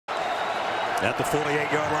At the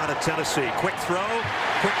 48-yard line of Tennessee. Quick throw,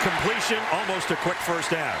 quick completion, almost a quick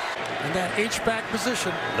first down. In that H-back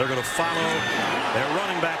position. They're going to follow their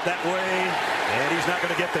running back that way, and he's not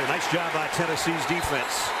going to get there. Nice job by Tennessee's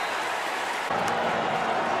defense.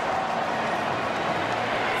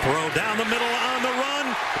 Throw down the middle on the run.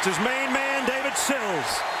 It's his main man, David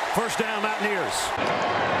Sills. First down, Mountaineers.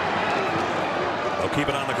 They'll keep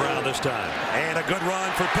it on the ground this time. And a good run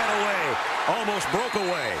for Petaway. Almost broke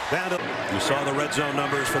away. Down to, you saw the red zone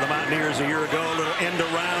numbers for the Mountaineers a year ago. A little end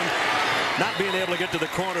around. Not being able to get to the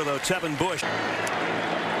corner, though. Tevin Bush.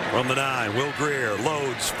 From the 9, Will Greer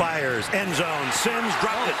loads, fires, end zone. Sims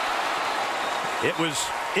dropped it. It was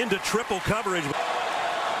into triple coverage.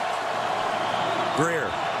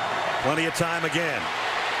 Greer, plenty of time again.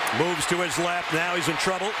 Moves to his left. Now he's in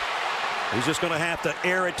trouble. He's just going to have to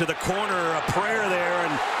air it to the corner. A prayer there,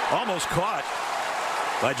 and almost caught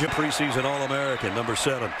by Jim, preseason All-American, number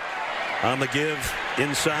 7. On the give,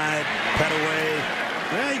 inside,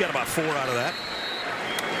 Petaway. He got about 4 out of that.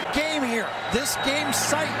 Game here. This game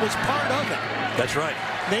site was part of it. That's right.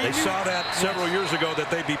 They saw that several years ago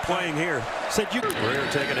that they'd be playing here. Said you. Greer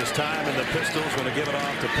taking his time in the pistols, going to give it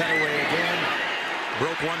off to Petaway again.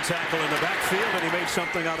 Broke one tackle in the backfield, and he made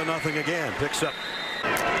something out of nothing again. Picks up.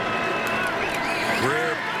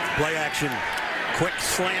 Greer, play action. Quick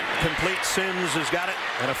slant, complete. Sims has got it.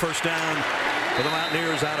 And a first down for the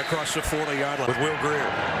Mountaineers out across the 40-yard line with Will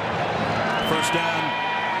Greer. First down.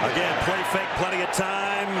 Again, play fake, plenty of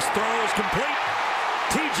times. Throws complete.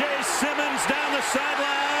 T.J. Simmons down the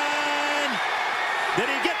sideline. Did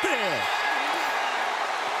he get there?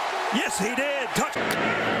 Yes, he did. Touch.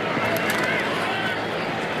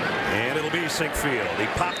 And it'll be sink field. He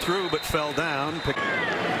popped through but fell down.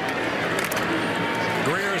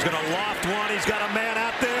 Greer's going to loft one. He's got a man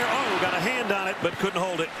out there. Oh, got a hand on it, but couldn't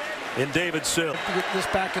hold it in David Sills. Get this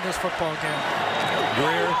back in this football game.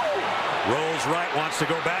 Greer rolls right, wants to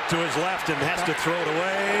go back to his left and has to throw it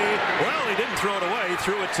away. Well, he didn't throw it away. He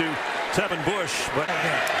threw it to Tevin Bush, but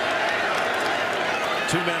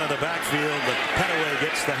 2 men in the backfield, but Petaway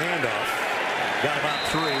gets the handoff. Got about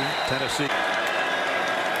 3. Tennessee.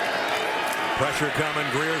 Pressure coming.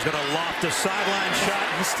 Greer's going to loft a sideline shot.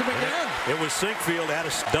 Missed him again. It was Sinkfield at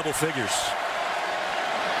a double figures.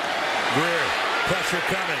 Greer, pressure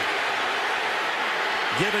coming.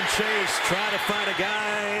 Giving chase, trying to find a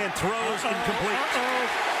guy, and throws incomplete.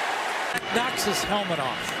 Knocks his helmet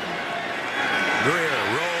off. Greer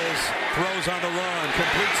rolls, throws on the run,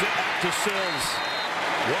 completes it back to Sills.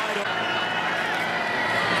 Wide open.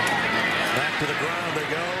 Back to the ground they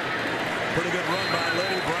go. Pretty good run by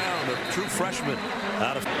Lenny Brown, a true freshman.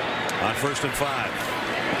 On 1st and 5.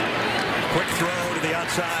 Quick throw to the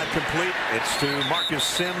outside, complete. It's to Marcus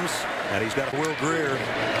Sims, and he's got Will Greer,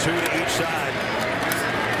 2 to each side.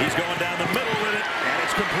 He's going down the middle with it, and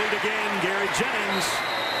it's complete again. Gary Jennings.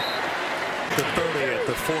 The 30 at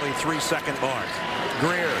the 43-second mark.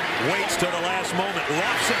 Greer waits to the last moment,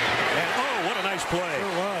 lofts it, and oh, what a nice play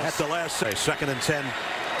at the last say. 2nd and 10.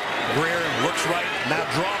 Greer looks right, now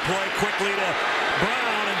draw play quickly to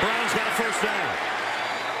Brown, and Brown's got a first down.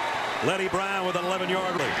 Lenny Brown with an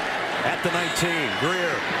 11-yard lead. At the 19, Greer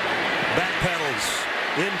backpedals,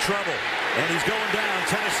 in trouble, and he's going down.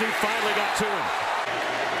 Tennessee finally got to him.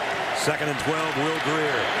 2nd and 12, Will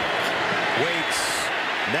Greer waits,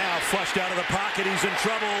 now flushed out of the pocket. He's in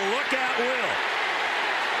trouble. Look out, Will.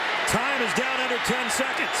 Time is down under 10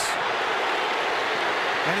 seconds.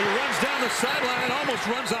 And he runs down the sideline and almost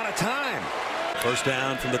runs out of time. First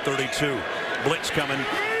down from the 32. Blitz coming.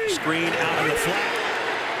 Screen out in the flat.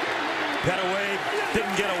 Petaway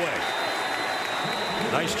didn't get away.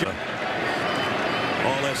 Nice job.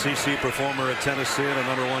 All-SEC performer at Tennessee and a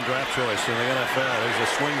 #1 draft choice in the NFL. There's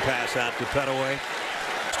a swing pass out to Petaway.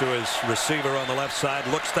 To his receiver on the left side.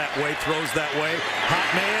 Looks that way, throws that way. Hot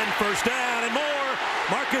man, first down and more.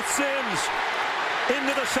 Marcus Sims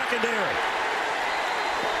into the secondary.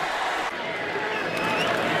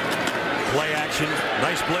 Play action.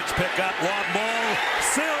 Nice blitz pickup. Lob ball.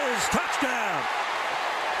 Sills, touchdown.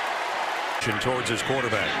 Towards his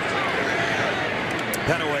quarterback.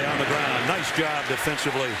 Petaway on the ground. Nice job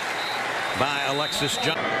defensively by Alexis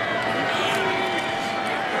Johnson.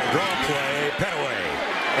 Draw play. Petaway.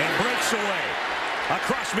 And breaks away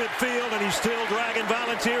across midfield, and he's still dragging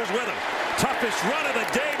Volunteers with him. Toughest run of the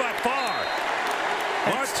day by far.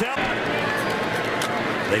 Martell.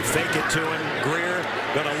 They fake it to him. Greer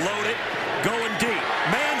gonna load it. Going deep.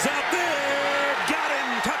 Man's out there. Got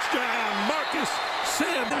him. Touchdown. Marcus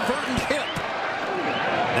Sims. Inverted hip.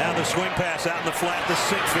 Now the swing pass out in the flat to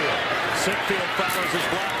Sinkfield. Sinkfield follows his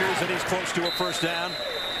blockers, and he's close to a first down.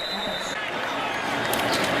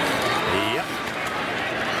 Yep.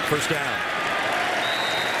 First down.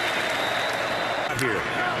 Here.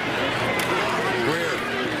 Greer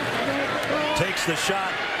takes the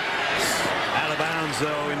shot. Out of bounds,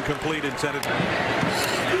 though. Incomplete. Intended.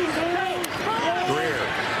 Greer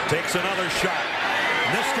takes another shot.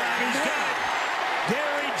 And this time he's got it.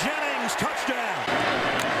 Gary Jennings, touchdown.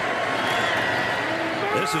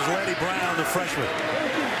 This is Lenny Brown, the freshman.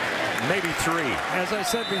 Maybe 3. As I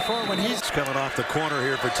said before, when he's coming off the corner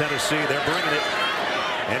here for Tennessee, they're bringing it.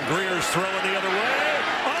 And Greer's throwing the other way.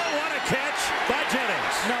 Oh, what a catch by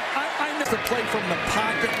Jennings. No, I know the play from the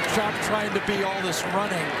pocket, Chuck, trying to be all this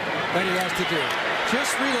running that he has to do.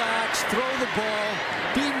 Just relax, throw the ball,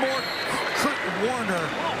 be more Kurt Warner,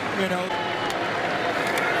 you know.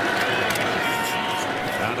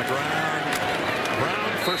 On the ground,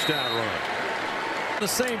 Brown, first down run. The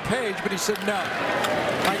same page, but he said no.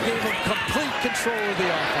 I gave him complete control of the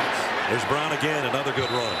offense. There's Brown again, another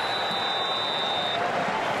good run.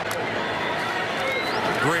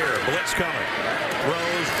 Greer, blitz coming.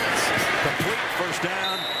 Throws, complete, first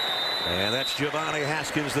down. And that's Giovanni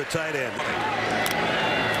Haskins, the tight end.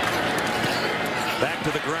 Back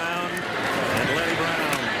to the ground, and Lenny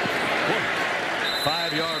Brown.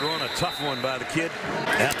 5-yard run, a tough one by the kid.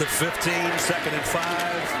 At the 15, 2nd and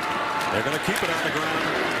 5. They're going to keep it on the ground.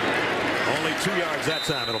 Only 2 yards that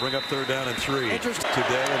time. It'll bring up 3rd down and 3.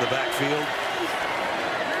 Today in the backfield.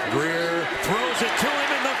 Greer throws it to him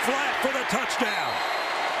in the flat for the touchdown.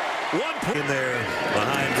 1 point in there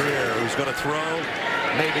behind Greer, who's going to throw.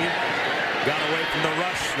 Maybe. Got away from the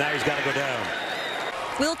rush. Now he's got to go down.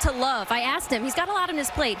 Will to love. I asked him. He's got a lot on his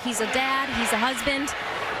plate. He's a dad. He's a husband.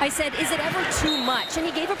 I said, is it ever too much? And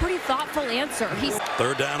he gave a pretty thoughtful answer. He's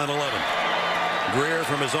 3rd down and 11. Greer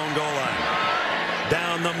from his own goal line.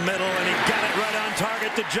 Down the middle, and he got it right on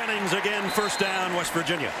target to Jennings again. First down, West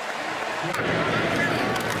Virginia.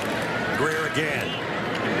 Greer again.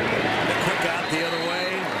 The quick out the other way.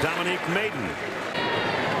 Dominique Maiden.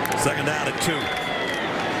 2nd down at 2.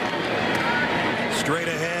 Straight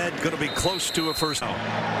ahead, going to be close to a first down.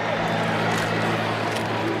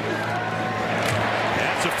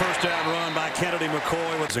 That's a first down run by Kennedy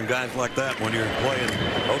McCoy. With some guys like that when you're playing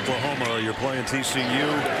Oklahoma or you're playing TCU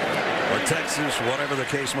or Texas, whatever the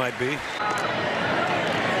case might be.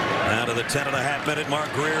 Now to the 10.5-minute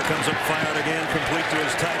mark. Greer comes up fired again, complete to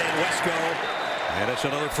his tight end Wesco. And it's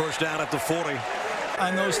another first down at the 40.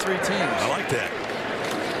 On those 3 teams. I like that.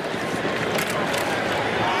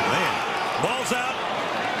 Man, ball's out.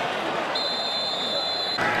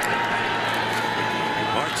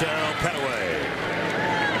 Martell Petaway.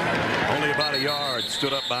 Only about a yard.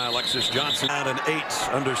 Stood up by Alexis Johnson. And 8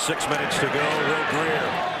 under 6 minutes to go. Will Greer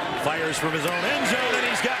fires from his own end zone, and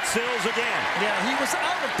he's got Sills again. Yeah, he was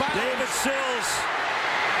out of bounds. David Sills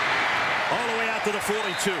all the way out to the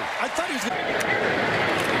 42. I thought he was going to...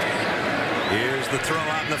 Here's the throw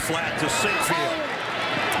out in the flat to Sinkfield.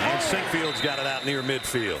 And Sinkfield's got it out near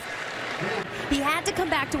midfield. He had to come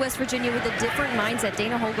back to West Virginia with a different mindset.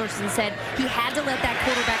 Dana Holgorsen said he had to let that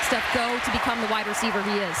quarterback stuff go to become the wide receiver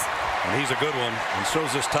he is. And he's a good one. And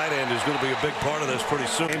so's this tight end, who's going to be a big part of this pretty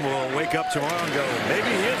soon. We'll wake up tomorrow and go, maybe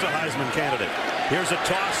he is a Heisman candidate. Here's a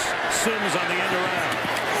toss. Sims on the end around.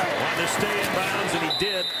 Wanted to stay in bounds, and he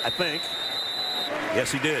did, I think.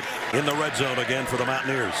 Yes, he did. In the red zone again for the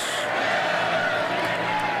Mountaineers.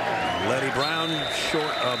 Lenny Brown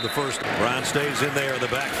short of the first. Brown stays in there in the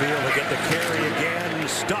backfield. They get the carry again.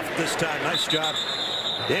 Stuffed this time. Nice job.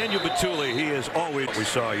 Daniel Batuli, he is always what we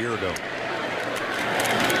saw a year ago.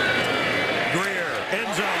 Greer,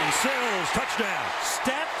 end zone, Sills, touchdown.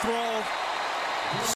 Stat throw.